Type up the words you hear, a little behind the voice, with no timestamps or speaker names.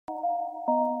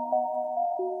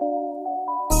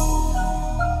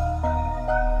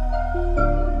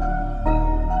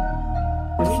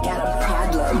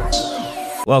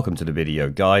Welcome to the video,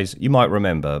 guys. You might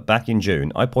remember back in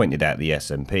June I pointed out the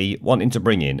SNP wanting to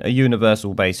bring in a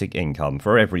universal basic income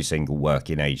for every single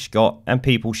working age Scot and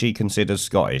people she considers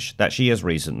Scottish that she has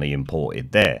recently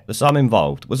imported there. The sum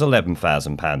involved was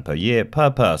 £11,000 per year per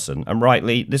person, and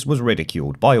rightly this was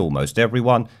ridiculed by almost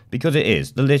everyone because it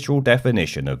is the literal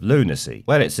definition of lunacy.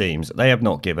 Well, it seems they have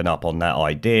not given up on that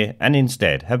idea and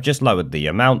instead have just lowered the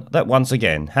amount that once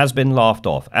again has been laughed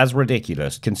off as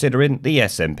ridiculous considering the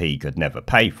SNP could never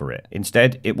pay for it.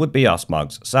 Instead, it would be us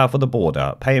mugs south of the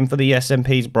border paying for the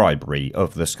SNP's bribery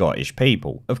of the Scottish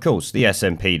people. Of course, the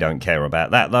SNP don't care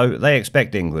about that though, they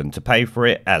expect England to pay for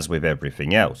it as with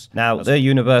everything else. Now, their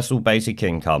universal basic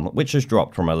income, which has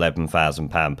dropped from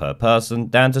 £11,000 per person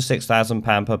down to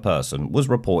 £6,000 per person, was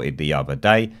reported the other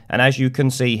day, and as you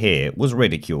can see here, was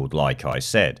ridiculed like I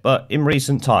said. But in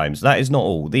recent times, that is not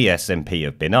all the SNP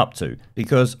have been up to,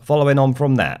 because following on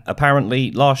from that,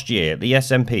 apparently last year the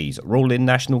SNP's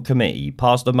ruling National Committee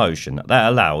passed a motion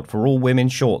that allowed for all women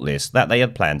shortlists that they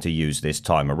had planned to use this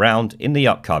time around in the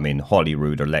upcoming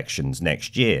Holyrood elections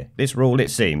next year. This rule, it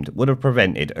seemed, would have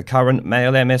prevented a current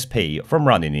male MSP from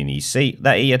running in his seat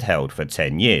that he had held for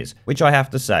 10 years, which I have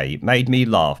to say made me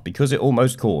laugh because it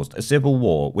almost caused a civil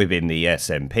war within the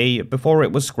SNP before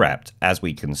it was scrapped, as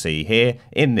we can see here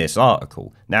in this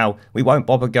article. Now, we won't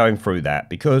bother going through that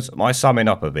because my summing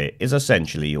up of it is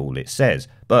essentially all it says,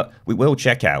 but we will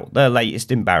check out their latest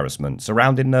embarrassment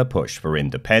surrounding their push for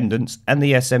independence and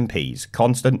the SNP's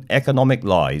constant economic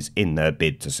lies in their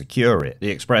bid to secure it. The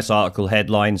Express article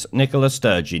headlines, Nicola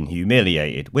Sturgeon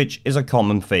humiliated, which is a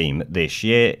common theme this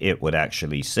year, it would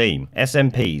actually seem.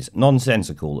 SNP's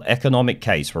nonsensical economic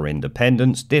case for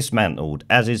independence dismantled,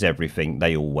 as is everything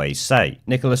they always say.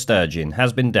 Nicola Sturgeon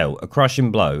has been dealt a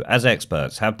crushing blow as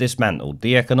experts have dismantled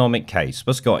the economic case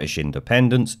for Scottish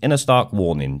independence in a stark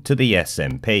warning to the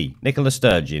SNP. Nicola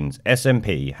Sturgeon's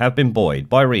SNP have been buoyed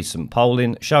by recent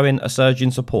polling showing a surge in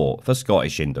support for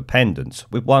Scottish independence,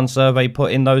 with one survey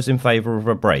putting those in favour of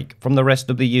a break from the rest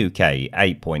of the UK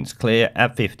 8 points clear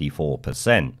at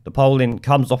 54%. The polling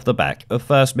comes off the back of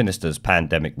First Minister's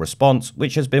pandemic response,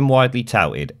 which has been widely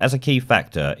touted as a key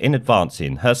factor in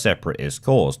advancing her separatist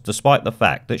cause, despite the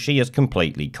fact that she has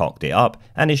completely cocked it up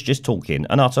and is just talking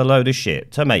an utter load of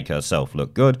shit to make herself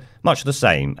look good, much the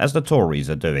same as the Tories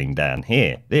are doing down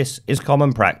here. This is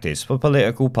common practice for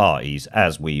political parties,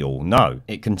 as we all know.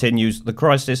 It continues, the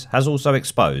crisis has also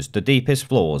exposed the deepest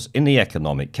flaws in the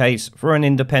economic case for an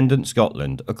independent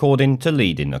Scotland, according to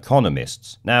leading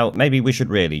economists. Now, maybe we should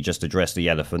really just address the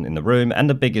elephant in the room and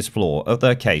the biggest flaw of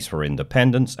their case for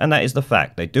independence, and that is the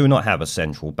fact they do not have a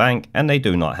central bank and they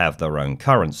do not have their own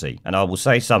currency. And I will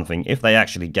say something, if they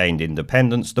actually gained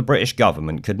independence, the British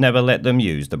government could never let them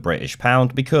use the British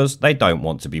pound because they don't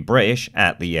want to be British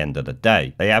at the end of the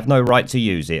day. They have no right to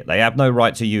use it, they have no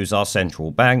right to use our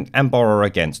central bank and borrow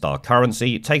against our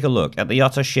currency. Take a look at the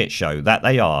utter shit show that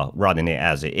they are, running it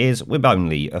as it is with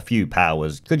only a few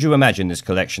powers. Could you imagine this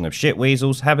collection of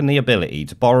shitweasels having the ability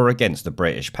to borrow against the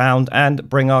British pound and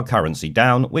bring our currency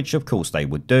down, which of course they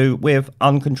would do with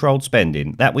uncontrolled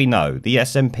spending that we know the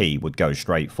SNP would go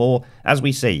straight for, as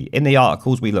we see in the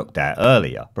articles we looked at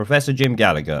earlier. Professor Jim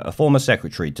Gallagher, a former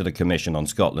secretary to the Commission on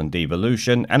Scotland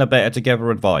Devolution and a Better Together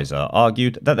advisor,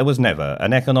 argued that there was never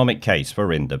an economic case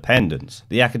for independence.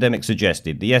 The academic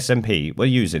suggested the SNP were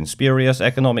using spurious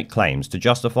economic claims to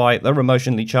justify their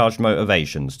emotionally charged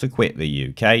motivations to quit the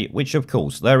UK, which of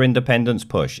course their independence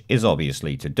push is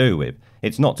obviously to do with.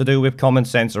 It's not to do with common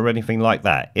sense or anything like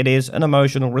that. It is an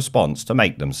emotional response to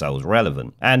make themselves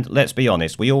relevant. And let's be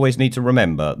honest, we always need to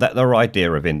remember that their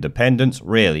idea of independence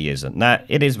really isn't that.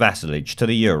 It is vassalage to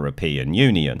the European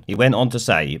Union. He went on to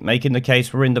say, making the case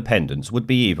for independence would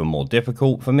be even more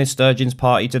difficult for Miss Sturgeon's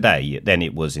party today than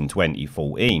it was in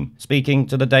 2014. Speaking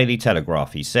to the Daily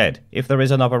Telegraph, he said, if there is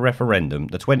another referendum,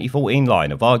 the 2014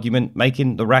 line of argument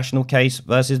making the rational case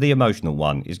versus the emotional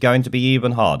one is going to be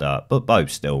even harder, but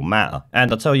both still matter. And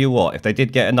I'll tell you what, if they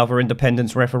did get another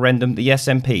independence referendum, the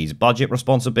SNP's budget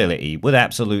responsibility would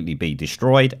absolutely be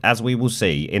destroyed, as we will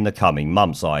see in the coming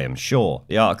months, I am sure.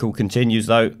 The article continues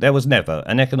though, there was never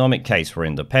an economic case for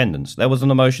independence. There was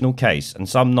an emotional case and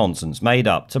some nonsense made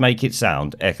up to make it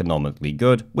sound economically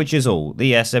good, which is all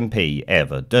the SNP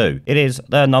ever do. It is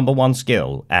their #1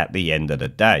 skill at the end of the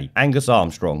day. Angus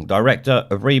Armstrong, Director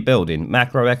of Rebuilding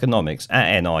Macroeconomics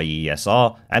at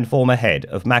NIESR and former Head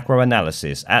of Macro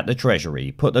Analysis at the Treasury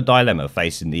Treasury put the dilemma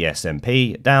facing the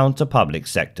SNP down to public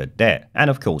sector debt,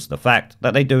 and of course the fact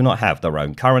that they do not have their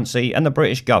own currency and the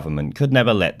British government could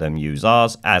never let them use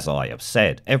ours, as I have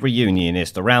said. Every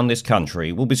unionist around this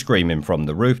country will be screaming from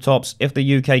the rooftops. If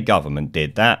the UK government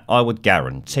did that, I would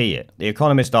guarantee it. The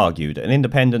Economist argued an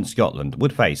independent Scotland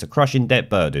would face a crushing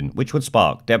debt burden which would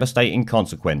spark devastating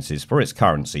consequences for its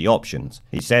currency options.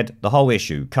 He said the whole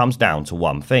issue comes down to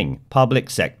one thing: public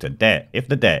sector debt. If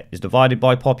the debt is divided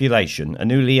by population, a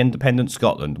newly independent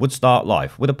Scotland would start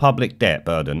life with a public debt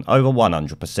burden over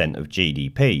 100% of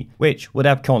GDP, which would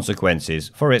have consequences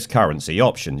for its currency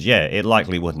options. Yeah, it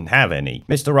likely wouldn't have any.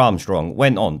 Mr. Armstrong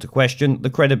went on to question the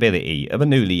credibility of a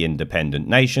newly independent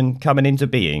nation coming into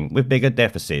being with bigger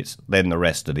deficits than the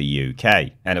rest of the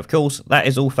UK. And of course, that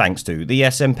is all thanks to the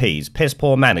SNP's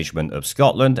piss-poor management of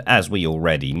Scotland, as we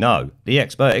already know. The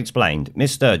expert explained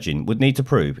Miss Sturgeon would need to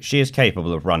prove she is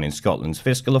capable of running Scotland's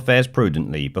fiscal affairs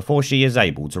prudently before she is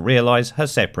able to realise her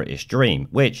separatist dream,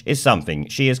 which is something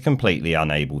she is completely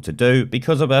unable to do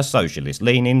because of her socialist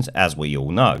leanings, as we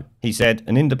all know. He said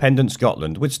an independent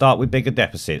Scotland would start with bigger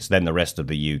deficits than the rest of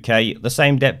the UK, the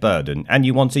same debt burden, and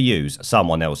you want to use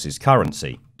someone else's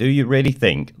currency. Do you really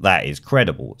think that is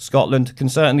credible? Scotland can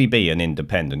certainly be an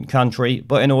independent country,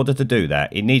 but in order to do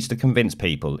that, it needs to convince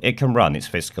people it can run its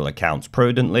fiscal accounts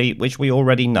prudently, which we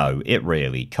already know it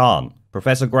really can't.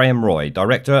 Professor Graham Roy,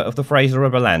 director of the Fraser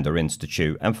of Orlando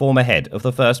Institute and former head of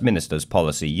the First Minister's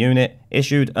Policy Unit,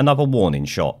 issued another warning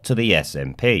shot to the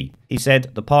SNP. He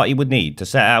said the party would need to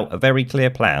set out a very clear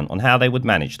plan on how they would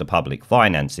manage the public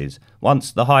finances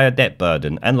once the higher debt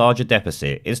burden and larger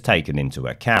deficit is taken into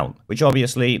account, which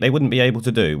obviously they wouldn't be able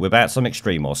to do without some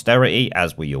extreme austerity,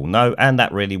 as we all know, and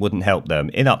that really wouldn't help them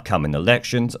in upcoming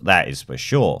elections, that is for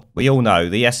sure. We all know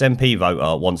the SNP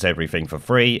voter wants everything for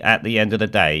free at the end of the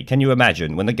day. Can you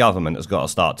imagine when the government has got to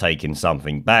start taking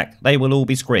something back? They will all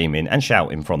be screaming and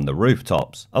shouting from the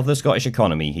rooftops. Of the Scottish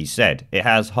economy, he said, it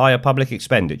has higher public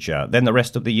expenditure than the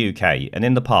rest of the UK, and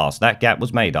in the past that gap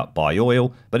was made up by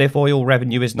oil, but if oil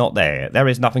revenue is not there, there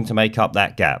is nothing to make up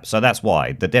that gap, so that's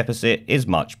why the deficit is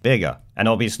much bigger. And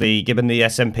obviously, given the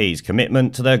SNP's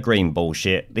commitment to their green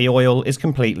bullshit, the oil is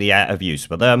completely out of use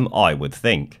for them, I would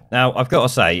think. Now, I've got to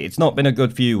say, it's not been a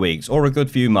good few weeks or a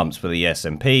good few months for the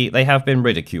SNP. They have been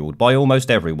ridiculed by almost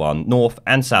everyone, north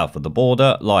and south of the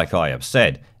border, like I have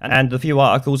said. And the few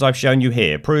articles I've shown you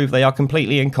here prove they are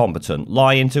completely incompetent,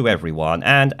 lying to everyone,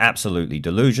 and absolutely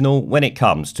delusional when it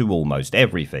comes to almost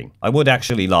everything. I would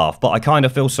actually laugh, but I kind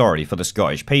of feel sorry for the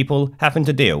Scottish people having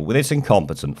to deal with this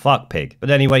incompetent fuckpig. But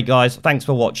anyway, guys, thanks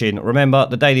for watching. Remember,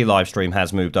 the daily live stream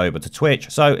has moved over to Twitch,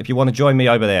 so if you want to join me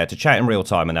over there to chat in real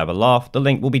time and have a laugh, the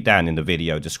link will be down in the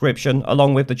video description,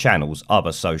 along with the channel's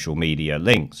other social media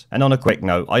links. And on a quick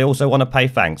note, I also want to pay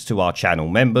thanks to our channel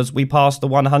members. We passed the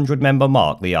 100 member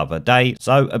mark the other day,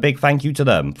 so a big thank you to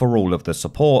them for all of the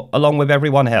support, along with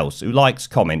everyone else who likes,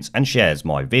 comments and shares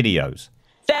my videos.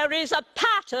 There is a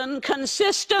pattern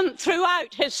consistent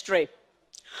throughout history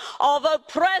of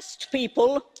oppressed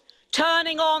people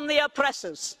turning on the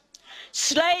oppressors,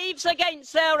 slaves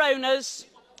against their owners,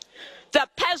 the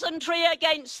peasantry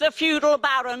against the feudal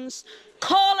barons,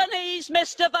 colonies,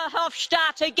 Mr.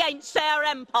 Verhofstadt, against their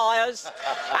empires,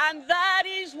 and that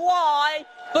is why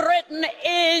Britain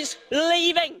is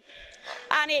leaving.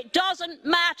 And it doesn't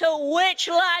matter which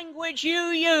language you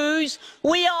use,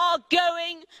 we are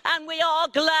going, and we are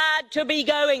glad to be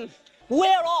going. We're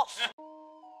off.